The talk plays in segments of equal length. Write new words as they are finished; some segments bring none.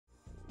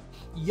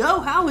Yo,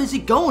 how is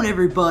it going,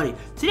 everybody?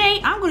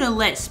 Today, I'm going to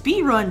let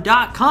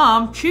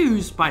speedrun.com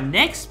choose my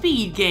next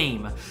speed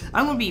game.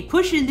 I'm going to be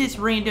pushing this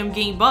random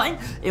game button,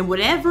 and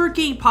whatever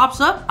game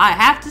pops up, I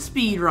have to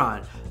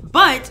speedrun.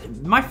 But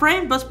my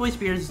friend Bustaboy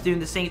Speedruns is doing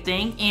the same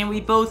thing, and we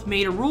both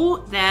made a rule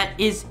that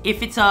is,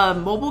 if it's a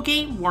mobile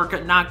game,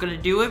 we're not going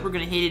to do it. We're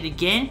going to hit it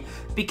again,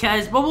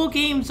 because mobile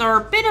games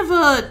are a bit of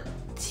a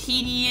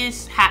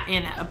tedious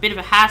and a bit of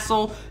a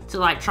hassle to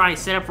like try to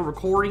set up for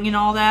recording and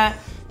all that.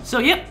 So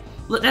yep,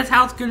 that's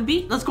how it's gonna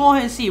be. Let's go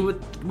ahead and see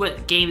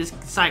what game this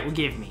site will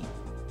give me.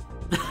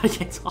 I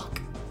can't talk.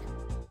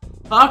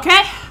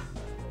 Okay,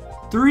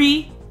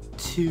 3,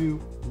 2,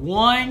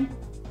 1.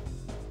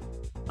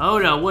 Oh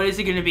no, what is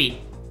it gonna be?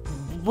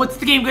 What's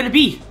the game gonna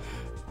be?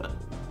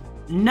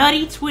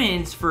 Nutty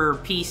Twins for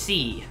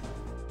PC.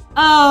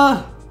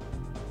 I've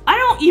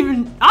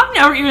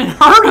never even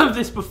heard of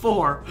this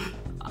before.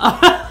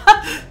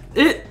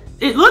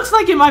 It looks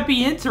like it might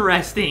be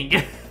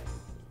interesting.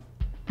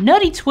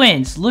 Nutty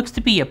Twins looks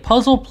to be a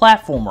puzzle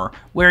platformer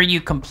where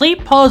you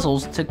complete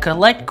puzzles to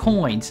collect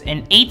coins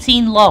in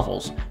 18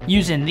 levels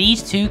using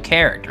these two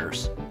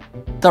characters.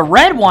 The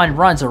red one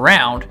runs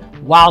around,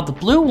 while the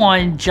blue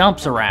one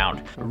jumps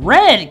around.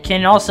 Red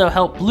can also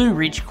help blue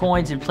reach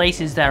coins in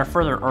places that are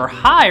further or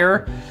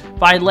higher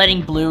by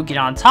letting blue get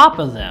on top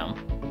of them.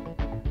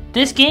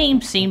 This game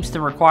seems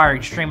to require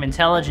extreme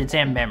intelligence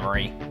and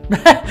memory.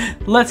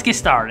 Let's get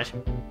started.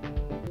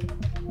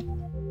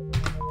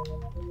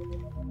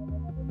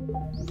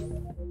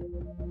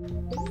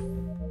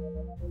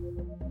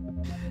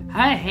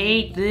 I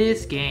hate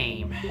this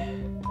game.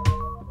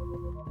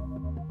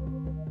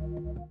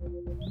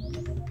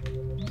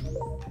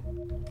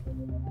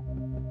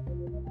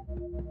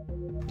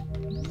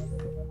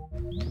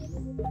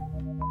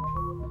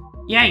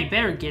 Yeah, you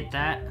better get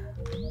that.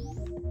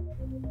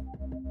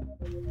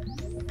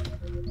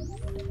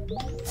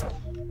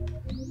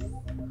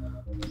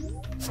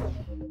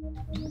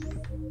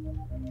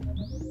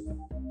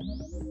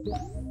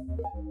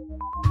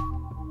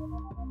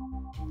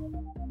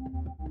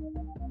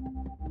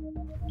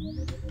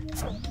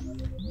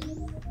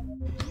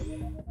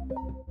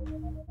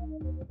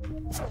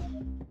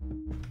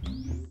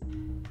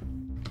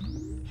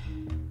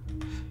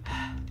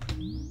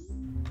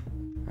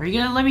 Are you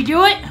gonna let me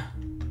do it?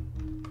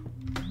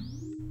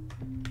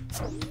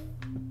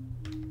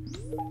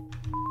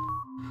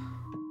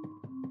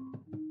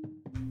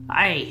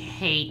 I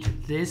hate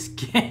this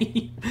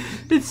game.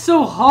 It's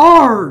so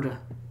hard.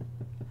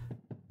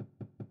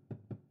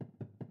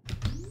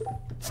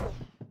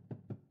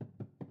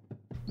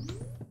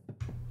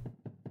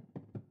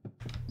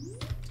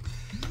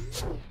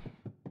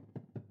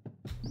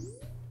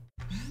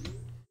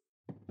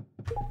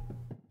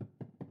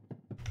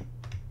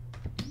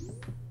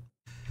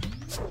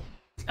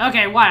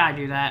 Okay, why'd I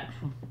do that?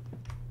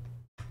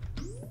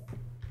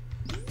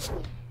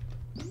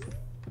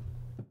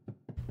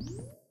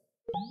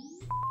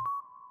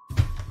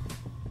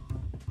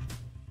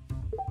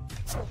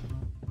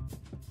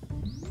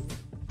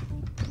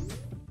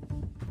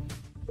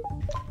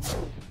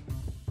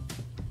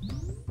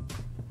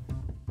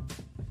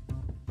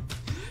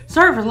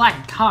 Sorry for the lack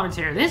of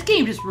commentary. This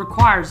game just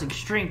requires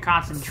extreme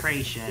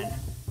concentration.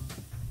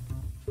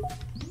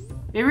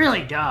 It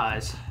really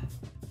does.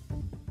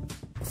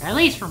 At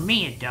least for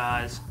me, it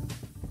does.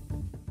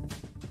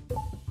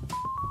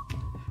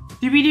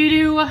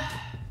 Doobie-doo-doo.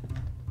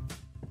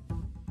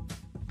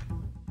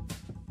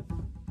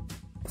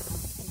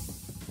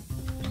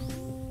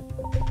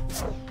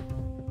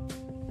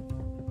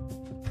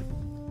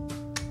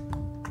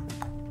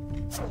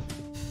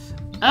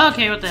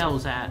 Okay, what the hell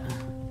was that?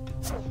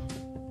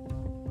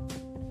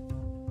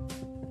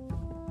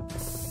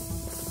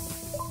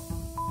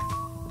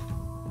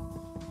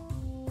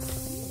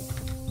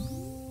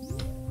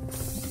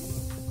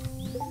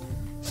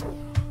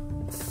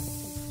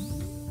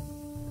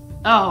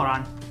 Oh, hold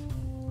on.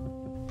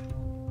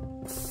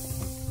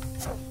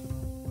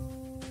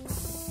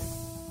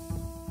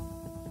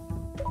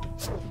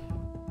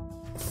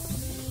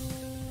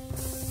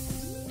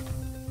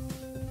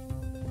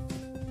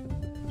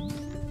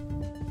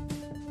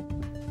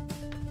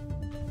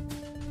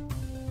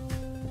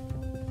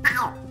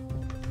 Ow.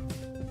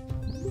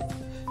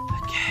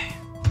 Okay.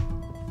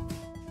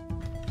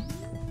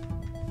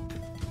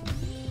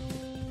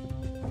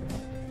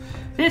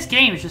 This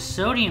game is just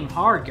so damn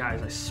hard,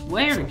 guys. I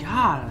swear to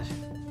God.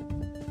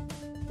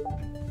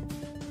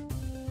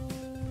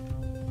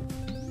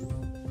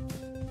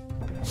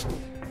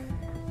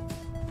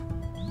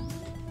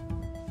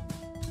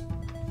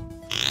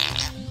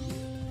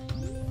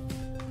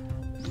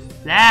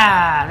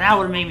 That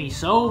would have made me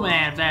so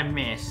mad if that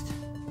missed.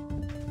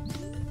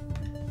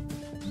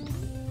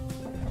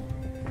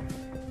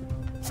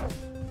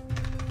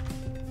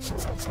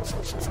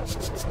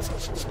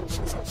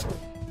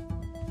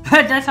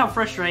 That's how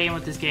frustrated I am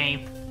with this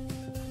game.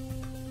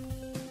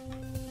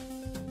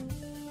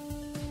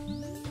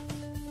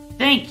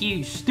 Thank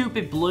you,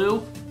 stupid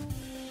blue.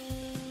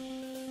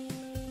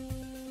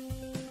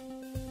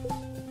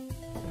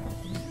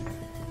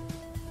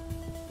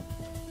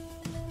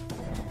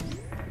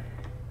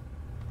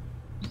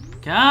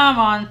 Come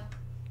on.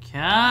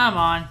 Come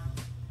on.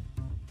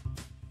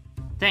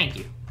 Thank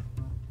you.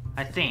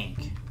 I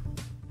think.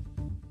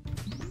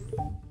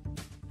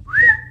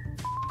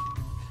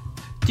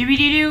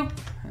 Doo-doo-doo.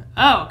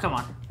 Oh, come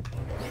on.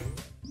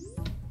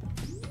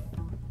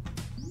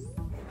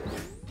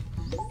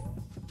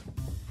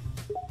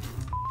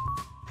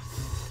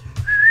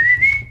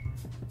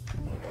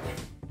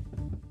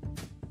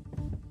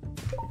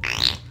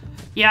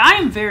 Yeah, I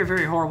am very,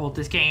 very horrible at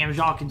this game, as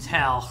y'all can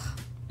tell.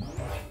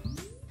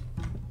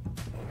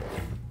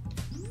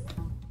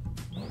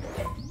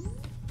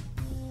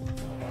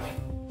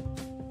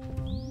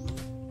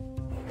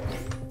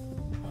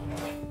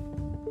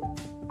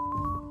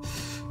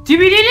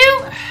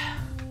 Doo-doo-doo!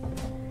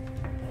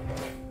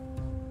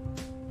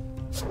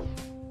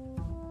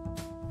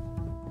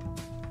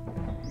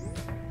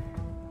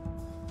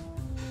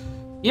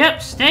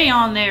 Yep, stay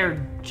on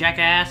there,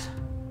 jackass.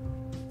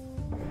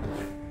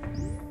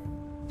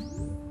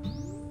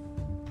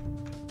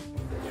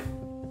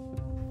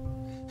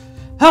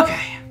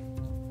 Okay.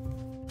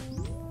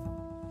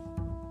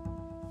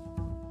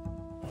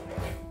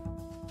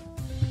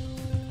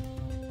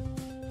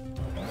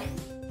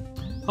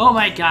 Oh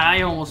my god,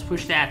 I almost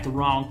pushed that at the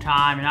wrong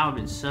time and I would have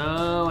been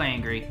so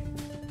angry.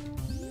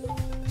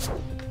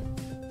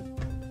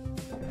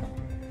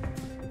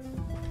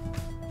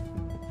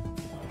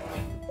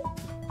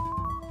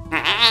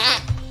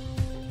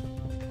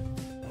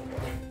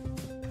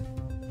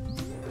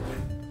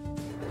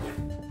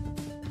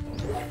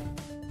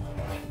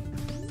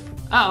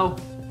 Uh-oh.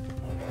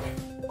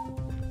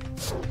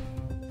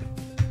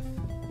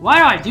 Why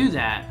do I do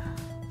that?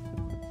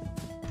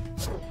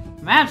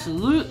 I'm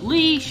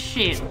absolutely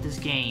shit with this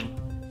game.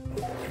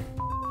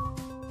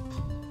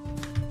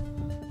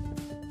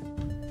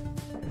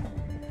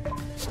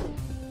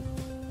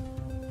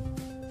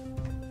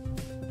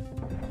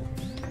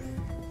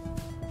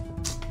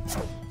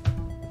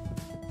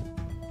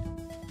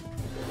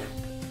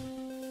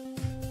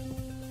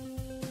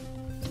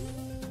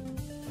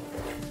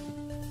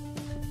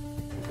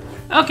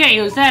 Okay,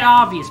 it was that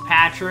obvious,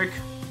 Patrick.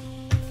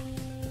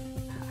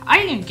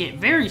 I can get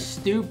very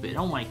stupid.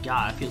 Oh my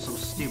god, I feel so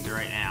stupid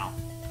right now.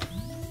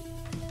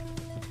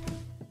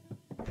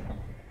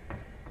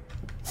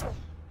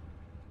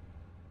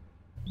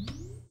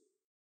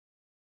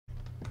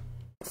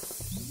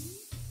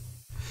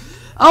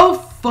 Oh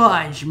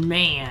fudge,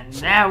 man.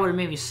 That would have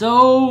made me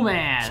so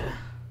mad.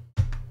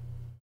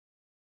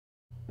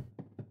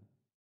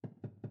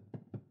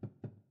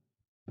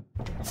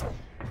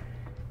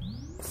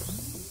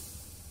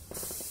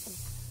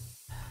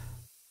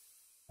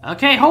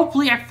 Okay,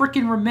 hopefully I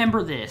freaking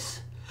remember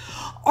this.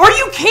 Are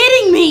you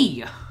kidding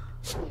me?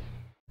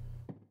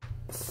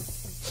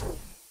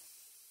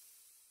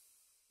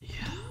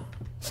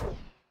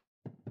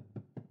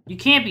 You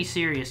can't be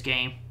serious,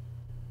 game.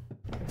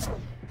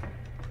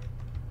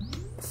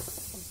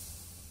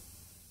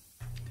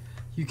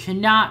 You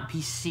cannot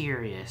be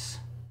serious.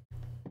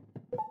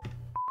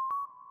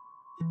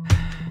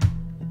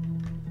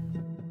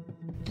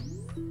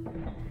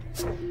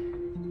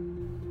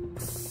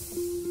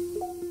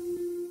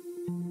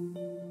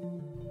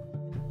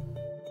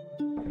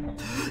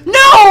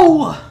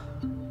 No!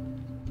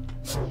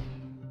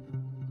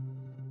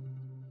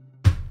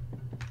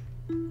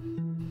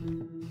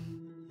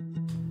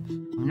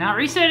 I'm not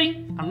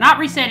resetting. I'm not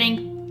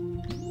resetting.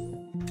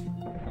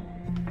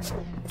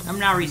 I'm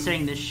not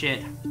resetting this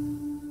shit.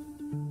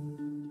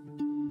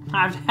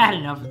 I've had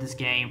enough of this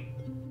game.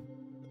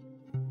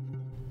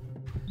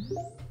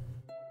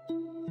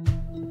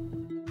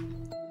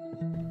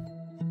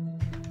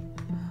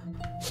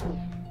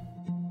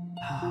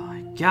 Oh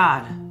my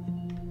god.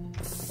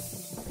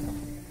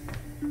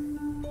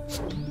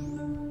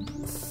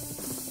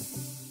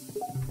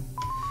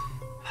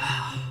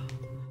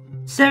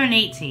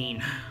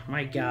 718.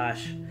 My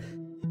gosh.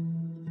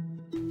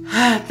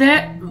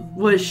 That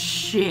was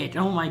shit.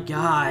 Oh my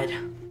god.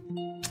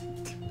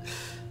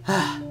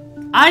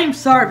 I'm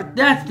sorry, but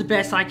that's the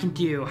best I can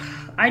do.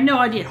 I know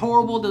I did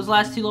horrible those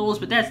last two levels,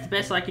 but that's the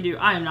best I can do.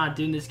 I am not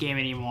doing this game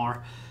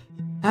anymore.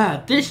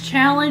 This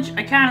challenge,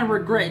 I kind of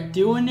regret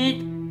doing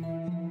it.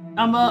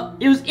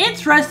 It was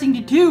interesting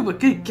to do, but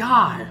good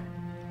god.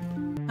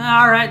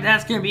 Alright,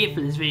 that's gonna be it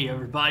for this video,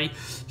 everybody.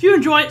 If you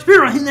enjoyed it,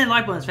 speedrun, hit that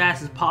like button as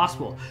fast as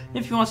possible. And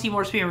if you want to see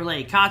more speedrun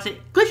related content,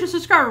 click the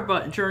subscribe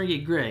button, sure and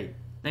get great.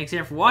 Thanks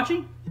again for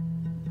watching.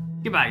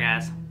 Goodbye,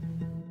 guys.